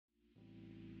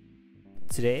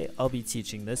Today, I'll be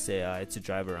teaching this AI to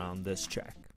drive around this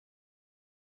track.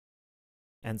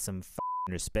 And some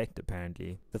f***ing respect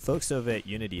apparently. The folks over at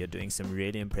Unity are doing some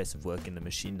really impressive work in the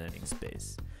machine learning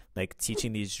space, like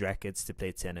teaching these rackets to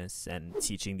play tennis and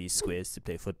teaching these squares to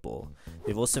play football.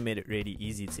 They've also made it really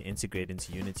easy to integrate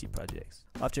into Unity projects.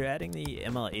 After adding the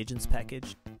ML-Agents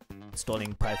package,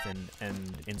 installing Python,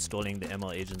 and installing the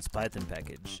ML-Agents Python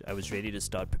package, I was ready to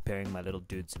start preparing my little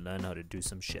dude to learn how to do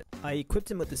some shit. I equipped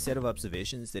him with a set of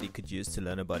observations that he could use to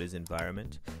learn about his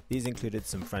environment. These included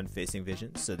some front-facing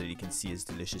vision so that he can see his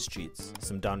delicious treats,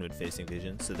 some downward-facing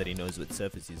vision so that he knows what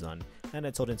surface he's on, and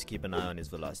I told him to keep an eye on his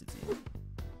velocity.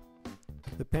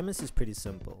 The premise is pretty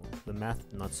simple, the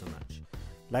math not so much.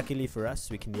 Luckily for us,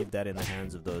 we can leave that in the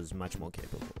hands of those much more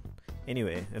capable.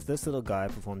 Anyway, if this little guy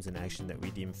performs an action that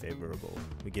we deem favorable,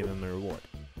 we give him a reward.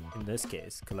 In this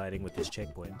case, colliding with his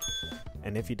checkpoint.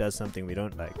 And if he does something we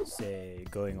don't like, say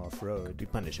going off-road, we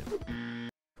punish him.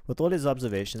 With all his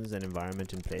observations and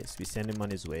environment in place, we send him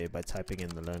on his way by typing in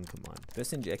the learn command.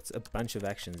 This injects a bunch of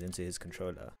actions into his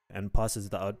controller, and passes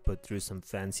the output through some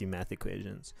fancy math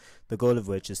equations, the goal of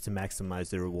which is to maximize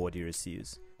the reward he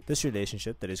receives. This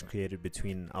relationship that is created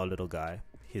between our little guy,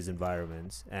 his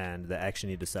environment, and the action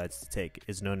he decides to take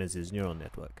is known as his neural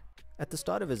network. At the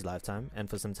start of his lifetime, and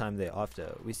for some time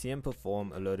thereafter, we see him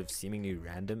perform a load of seemingly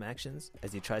random actions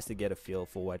as he tries to get a feel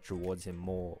for what rewards him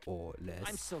more or less.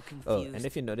 I'm so confused. Oh, and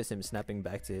if you notice him snapping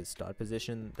back to his start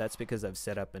position, that's because I've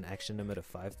set up an action limit of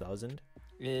 5,000.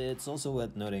 It's also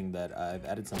worth noting that I've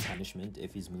added some punishment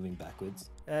if he's moving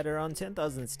backwards. At around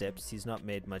 10,000 steps, he's not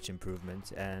made much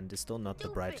improvement and is still not the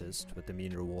brightest, with a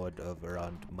mean reward of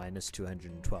around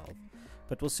 -212.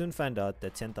 But we'll soon find out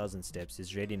that 10,000 steps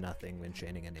is really nothing when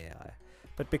training an AI.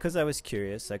 But because I was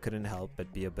curious, I couldn't help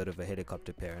but be a bit of a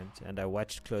helicopter parent, and I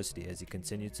watched closely as he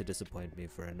continued to disappoint me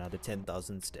for another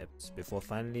 10,000 steps before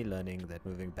finally learning that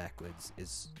moving backwards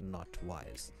is not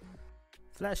wise.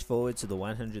 Flash forward to the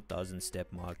 100,000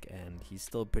 step mark and he's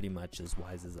still pretty much as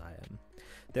wise as I am.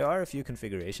 There are a few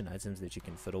configuration items that you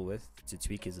can fiddle with to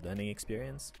tweak his learning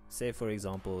experience. Say for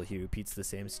example he repeats the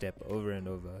same step over and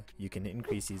over, you can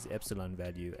increase his epsilon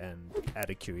value and add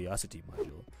a curiosity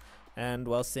module. And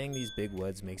while saying these big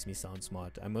words makes me sound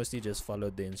smart, I mostly just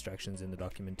followed the instructions in the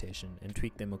documentation and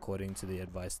tweaked them according to the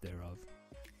advice thereof.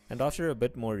 And after a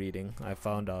bit more reading, I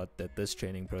found out that this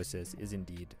training process is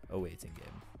indeed a waiting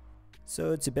game.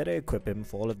 So to better equip him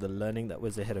for all of the learning that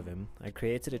was ahead of him, I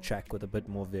created a track with a bit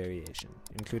more variation,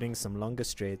 including some longer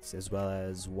straights as well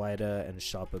as wider and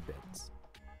sharper bends.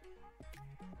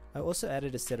 I also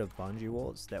added a set of boundary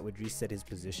walls that would reset his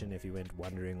position if he went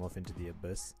wandering off into the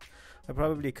abyss. I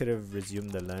probably could have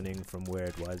resumed the learning from where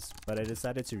it was, but I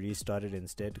decided to restart it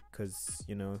instead because,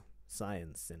 you know,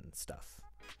 science and stuff.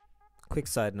 Quick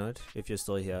side note, if you're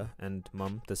still here, and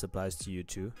mum, this applies to you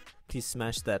too, please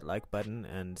smash that like button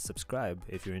and subscribe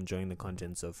if you're enjoying the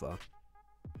content so far.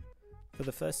 For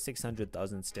the first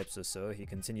 600,000 steps or so, he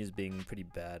continues being pretty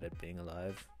bad at being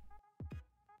alive.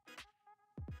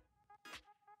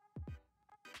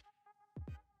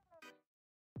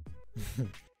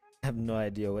 I have no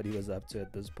idea what he was up to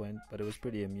at this point, but it was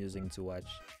pretty amusing to watch.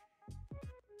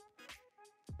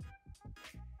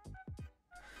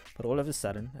 But all of a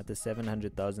sudden, at the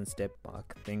 700,000 step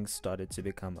mark, things started to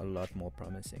become a lot more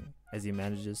promising, as he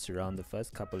manages to round the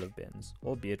first couple of bends,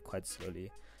 albeit quite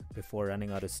slowly, before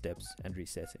running out of steps and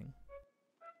resetting.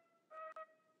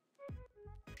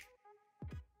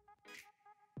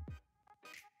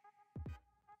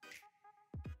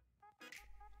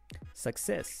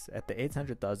 Success! At the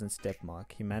 800,000 step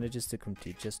mark, he manages to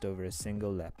complete just over a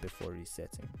single lap before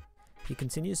resetting. He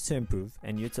continues to improve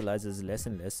and utilizes less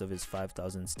and less of his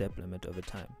 5,000 step limit over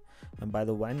time, and by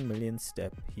the 1 millionth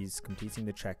step, he's completing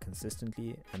the track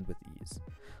consistently and with ease.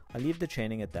 I'll leave the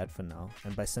training at that for now,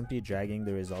 and by simply dragging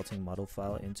the resulting model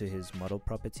file into his model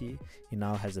property, he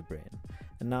now has a brain.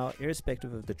 And now,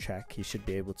 irrespective of the track, he should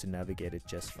be able to navigate it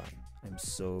just fine. I'm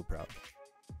so proud.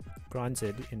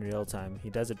 Granted, in real time, he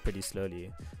does it pretty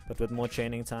slowly, but with more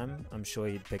training time, I'm sure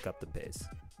he'd pick up the pace.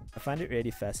 I find it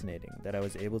really fascinating that I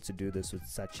was able to do this with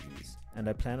such ease, and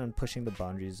I plan on pushing the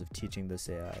boundaries of teaching this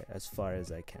AI as far as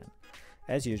I can.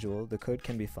 As usual, the code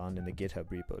can be found in the GitHub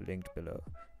repo linked below,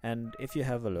 and if you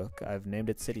have a look, I've named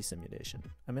it City Simulation.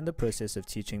 I'm in the process of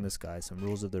teaching this guy some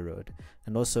rules of the road,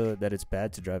 and also that it's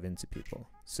bad to drive into people.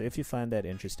 So if you find that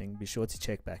interesting, be sure to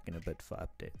check back in a bit for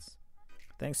updates.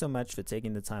 Thanks so much for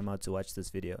taking the time out to watch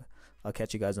this video. I'll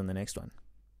catch you guys on the next one.